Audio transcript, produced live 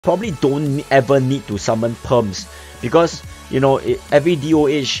probably don't ever need to summon perms, because you know every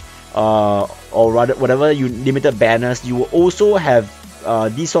DOH or rather whatever you limited banners, you will also have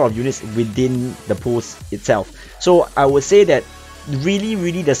these sort of units within the post itself. So I would say that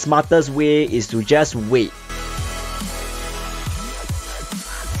really the smartest way is to just wait.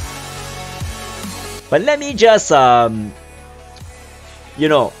 But let me just you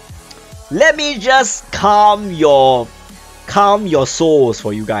know, let me just calm your souls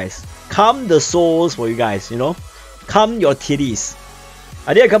for you guys. Calm the souls for you guys, you know. Calm your titties.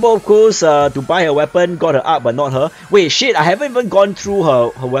 I did a couple of calls to buy her weapon, got her up but not her. Wait, shit, I haven't even gone through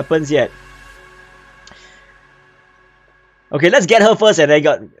her weapons yet. Okay, let's get her first, and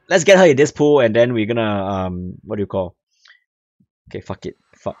then let's get her in this pool, and then we're gonna what do you call? Okay, fuck it.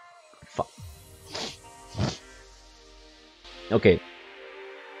 Fuck. Okay.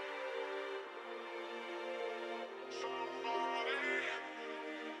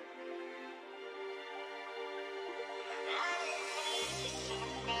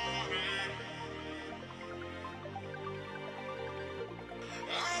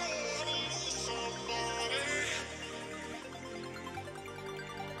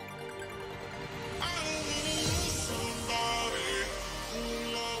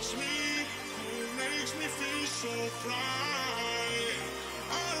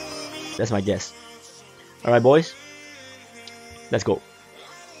 That's my guess. Alright, boys. Let's go.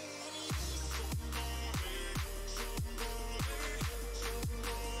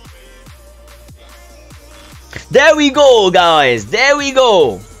 There we go, guys. There we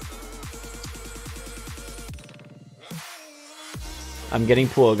go. I'm getting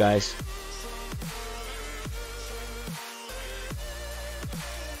poor, guys.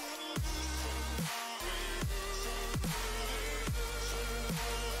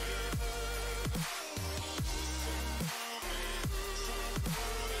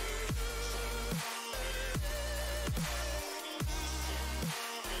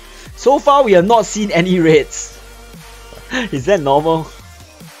 So far, we have not seen any raids. Is that normal?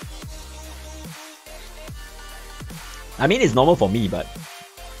 I mean, it's normal for me, but...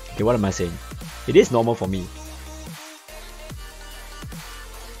 Okay, what am I saying? It is normal for me.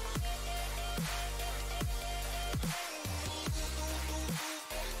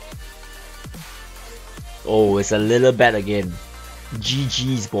 Oh, it's a little bad again.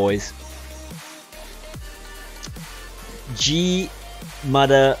 GG's, boys. G...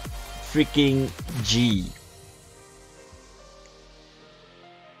 Mother... freaking G.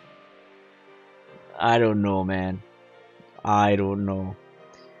 I don't know, man. I don't know.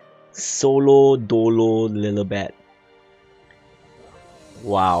 Solo Dolo Lilibet.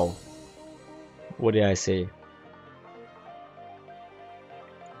 Wow. What did I say?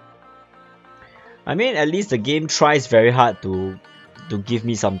 I mean, at least the game tries very hard to give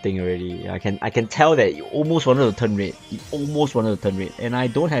me something already. I can tell that you almost wanted to turn red. You almost wanted to turn red, and I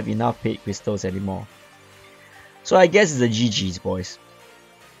don't have enough paid crystals anymore. So I guess it's a GG's, boys.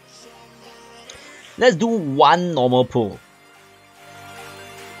 Let's do one normal pull.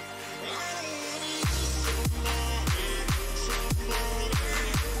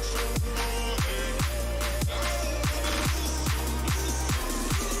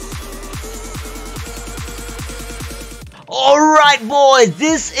 Alright, boys,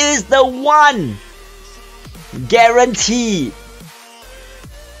 this is the one. Guaranteed.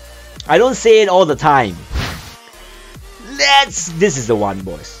 I don't say it all the time. This is the one,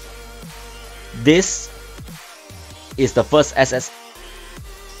 boys. This is the first SS.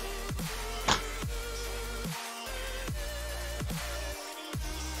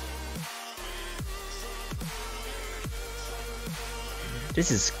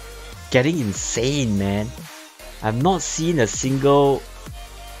 This is getting insane, man. I've not seen a single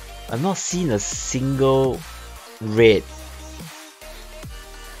raid.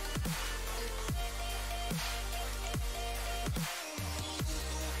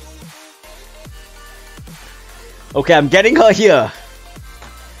 Okay, I'm getting her here.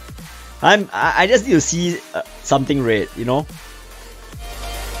 I just need to see something red, you know.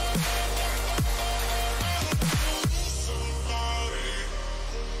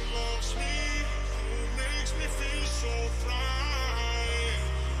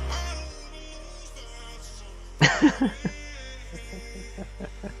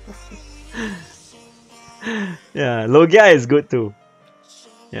 Yeah, Logia is good too.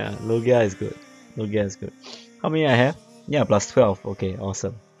 Yeah, Logia is good. Logia is good. How many I have? Yeah, plus 12. Okay,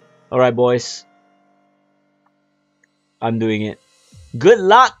 awesome. Alright, boys. I'm doing it. Good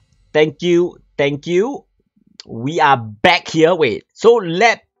luck. Thank you. Thank you. We are back here. Wait. So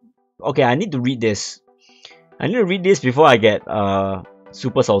okay, I need to read this. I need to read this before I get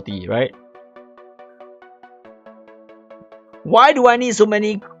super salty, right? Why do I need so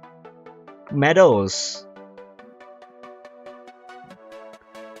many medals?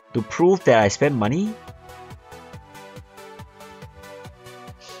 To prove that I spent money?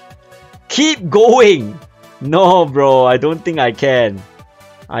 Keep going! No, bro, I don't think I can.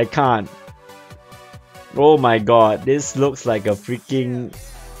 I can't. Oh my god, this looks like a freaking...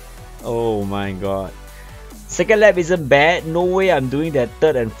 Oh my god. Second lap isn't bad. No way I'm doing that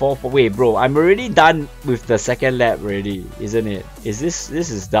third and fourth. Wait, bro, I'm already done with the second lap already, isn't it? This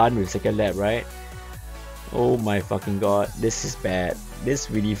is done with second lap, right? Oh my fucking god, this is bad.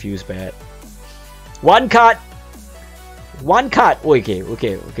 This really feels bad. One cut. Oh, okay.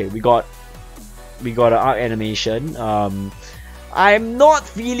 We got an arc animation. I'm not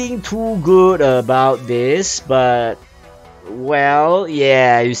feeling too good about this, but well,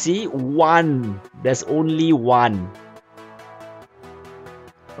 yeah, you see, one. There's only one.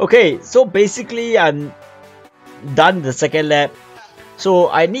 Okay, so basically I'm done the second lap. So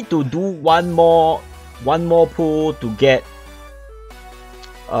I need to do one more pull to get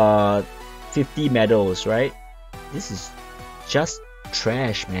 50 medals, right? This is just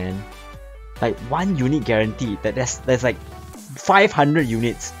trash, man. Like 1 unit guaranteed. That's like 500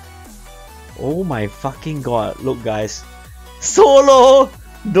 units. Oh my fucking god. Look guys. Solo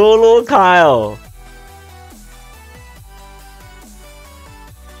Dolo Kyle.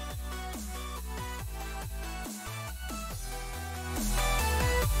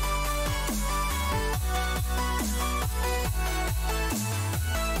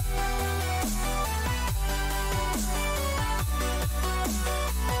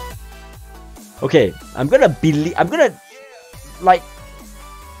 Okay, I'm gonna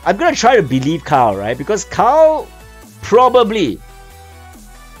try to believe Kyle, right? Because Kyle probably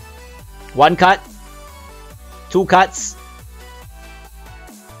 1 cut, 2 cuts.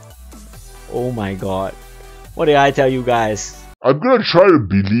 Oh my god. What did I tell you guys? I'm gonna try to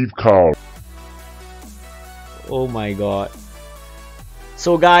believe Kyle. Oh my god.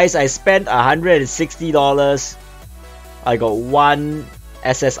 So guys, I spent $160. I got 1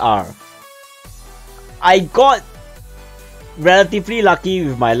 SSR. I got relatively lucky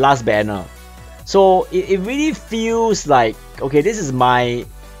with my last banner. So it really feels like, okay, this is my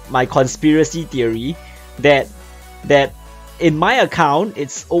conspiracy theory that in my account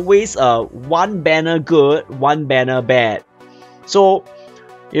it's always 1 banner good, 1 banner bad. So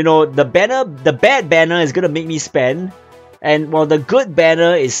you know, the bad banner is gonna make me spend, and well, the good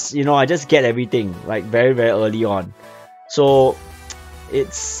banner is, you know, I just get everything like very early on. So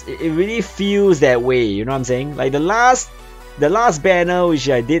it really feels that way, you know what I'm saying? Like the last banner which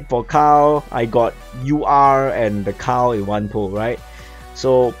I did for Carl, I got UR and the Carl in 1 pull, right?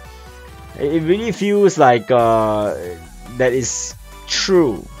 So it really feels like that is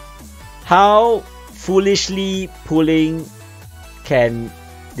true. How foolishly pulling can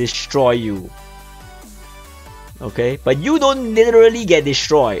destroy you. Okay, but you don't literally get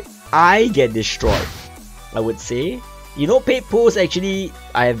destroyed. I get destroyed, I would say. You know, paid pulls, actually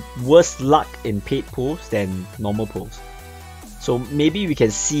I have worse luck in paid pulls than normal pulls. So maybe we can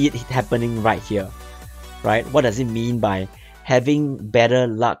see it happening right here, right? What does it mean by having better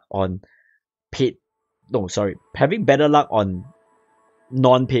luck on paid? No, sorry, having better luck on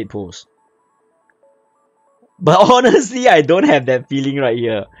non-paid pulls. But honestly, I don't have that feeling right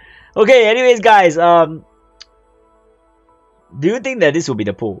here. Okay, anyways, guys, do you think that this will be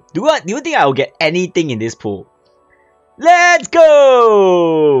the pull? Do you think I will get anything in this pull? Let's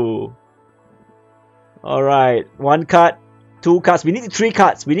go! Alright, 1 cut, 2 cuts. We need 3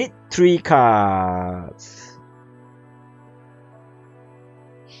 cuts. We need 3 cuts.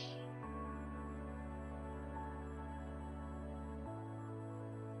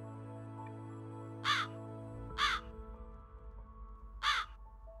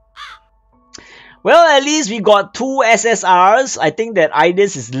 Well, at least we got 2 SSRs. I think that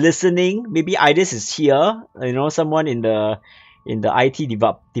Idis is listening. Maybe Idis is here. You know, someone in the IT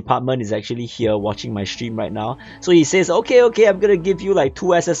department is actually here watching my stream right now. So he says, okay, I'm gonna give you like 2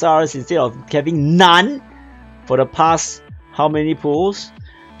 SSRs instead of having none for the past how many pulls.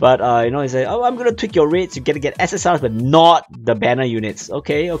 But you know, he said, oh, I'm gonna tweak your rates. You get SSRs, but not the banner units.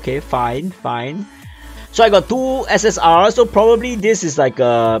 Okay, fine. So I got 2 SSRs. So probably this is like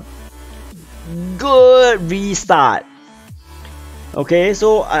a good restart. Okay,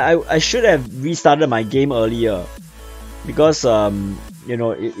 so I should have restarted my game earlier, because you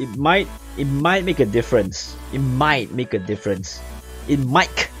know, it might make a difference. It might make a difference. Is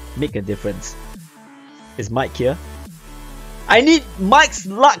Mike here? I need Mike's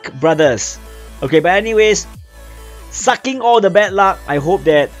luck, brothers. Okay, but anyways, sucking all the bad luck. I hope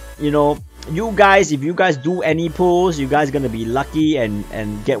that, you know, you guys, if you guys do any pulls, you guys gonna be lucky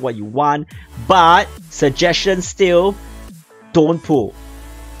and get what you want. But suggestion still, don't pull.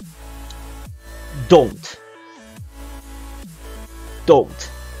 Don't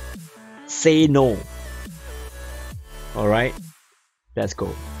say no. All right, let's go.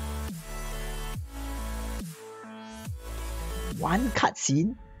 One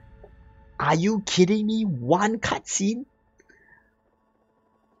cutscene? Are you kidding me? One cutscene?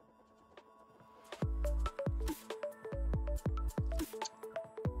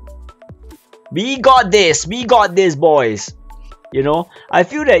 We got this, boys. You know, I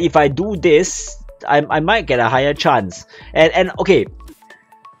feel that if I do this, I might get a higher chance. And okay,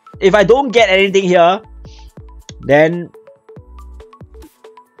 if I don't get anything here, then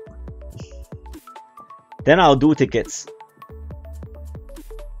I'll do tickets.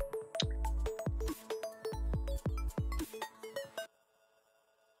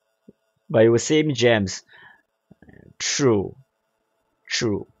 But it was same gems. True.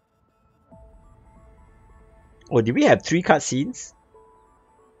 Oh, did we have 3 cutscenes?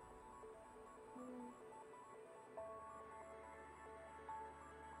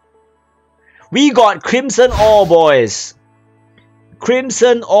 We got Crimson Ore, boys.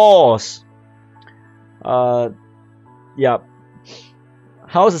 Crimson Ores. Yep.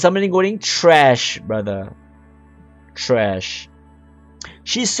 How's the summoning going? Trash, brother. Trash.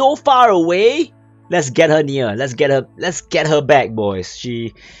 She's so far away. Let's get her near. Let's get her back, boys.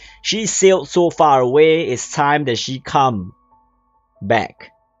 She sailed so far away. It's time that she come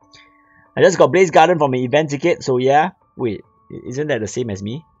back. I just got Blaze Garden from an event ticket, so yeah. Wait, isn't that the same as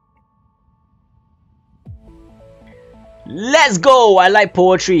me? Let's go! I like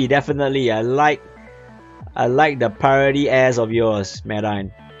poetry, definitely. I like the parody ass of yours,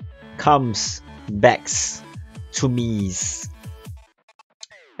 Maddine. Comes backs to me's.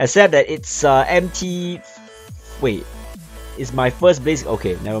 Except that it's empty. Wait, it's my first Blaze.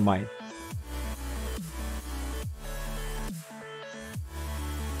 Okay, never mind.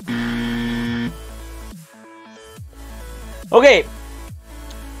 Okay,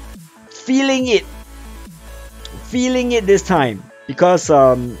 feeling it this time because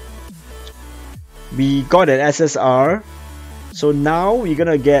we got an SSR, so now we're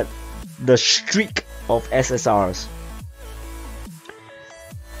gonna get the streak of SSRs.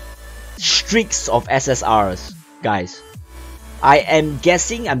 Streaks of SSRs, guys. I am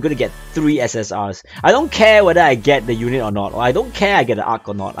guessing I'm gonna get 3 SSRs. I don't care whether I get the unit or not, or I don't care I get the arc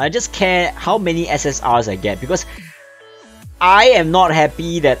or not. I just care how many SSRs I get, because I am not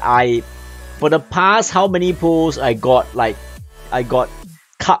happy that for the past how many pulls I got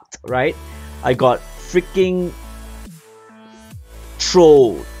cucked, right? I got freaking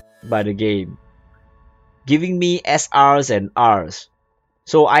trolled by the game, giving me SRs and Rs.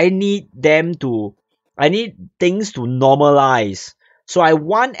 So I need things to normalize. So I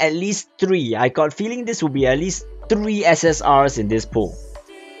want at least 3. I got feeling this will be at least 3 SSRs in this pool.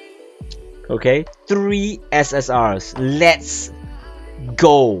 Okay, 3 SSRs. Let's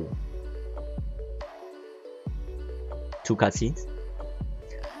go. 2 cutscenes,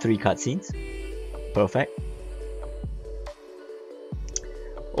 3 cutscenes. Perfect.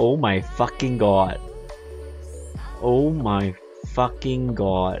 Oh my fucking god. Oh my fucking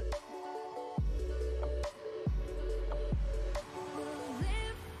god.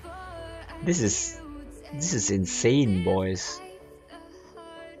 This is insane, boys.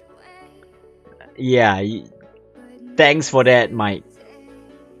 Yeah, thanks for that, Mike.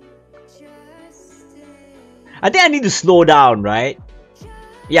 I think I need to slow down, right?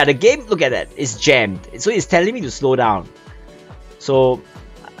 Yeah, the game, look at that, it's jammed. So it's telling me to slow down. So,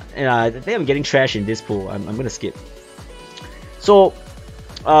 I think I'm getting trash in this pool. I'm gonna skip. So,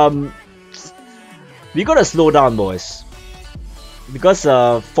 we gotta slow down, boys. Because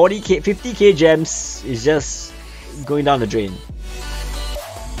 40k, 50k gems is just going down the drain.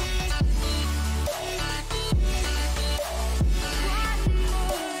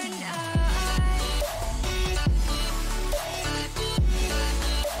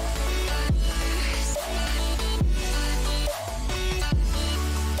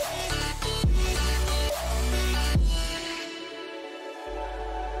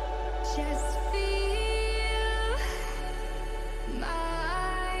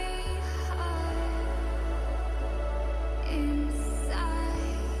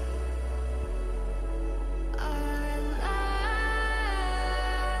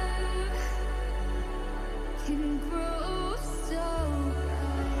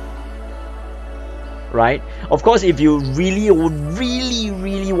 Right? Of course, if you really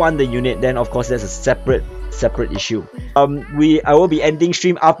want the unit, then of course there's a separate separate issue. I will be ending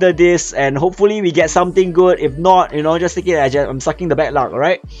stream after this, and hopefully we get something good. If not, you know, just take it as I'm sucking the bad luck. All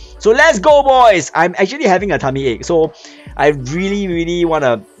right. So let's go, boys. I'm actually having a tummy ache, so I really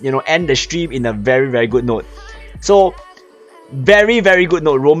wanna, you know, end the stream in a very good note. So very good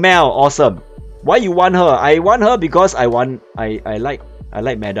note. Romel, awesome. Why you want her? I want her because I like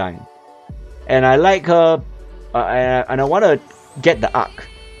Maddine, and I like her, and I want to get the arc.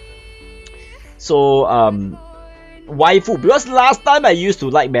 So waifu, because last time I used to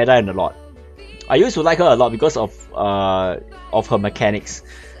like Maddine a lot. I used to like her a lot because of her mechanics.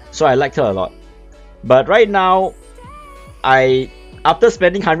 So I liked her a lot. But right now, after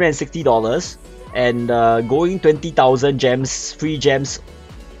spending $160 and going 20,000 gems, free gems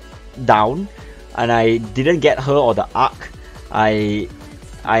down, and I didn't get her or the arc,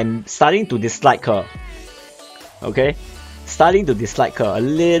 I'm starting to dislike her. Okay, starting to dislike her a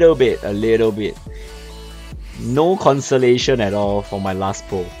little bit. No consolation at all for my last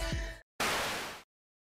pull.